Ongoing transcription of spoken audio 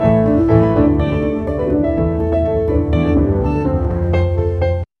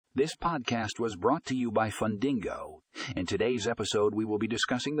podcast was brought to you by Fundingo. In today's episode, we will be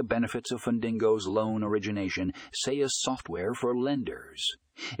discussing the benefits of Fundingo's loan origination, Saas software for lenders.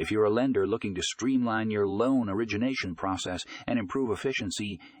 If you're a lender looking to streamline your loan origination process and improve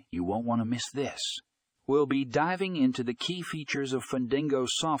efficiency, you won't want to miss this. We'll be diving into the key features of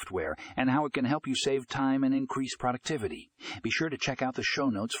Fundingo's software and how it can help you save time and increase productivity. Be sure to check out the show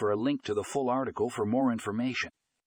notes for a link to the full article for more information.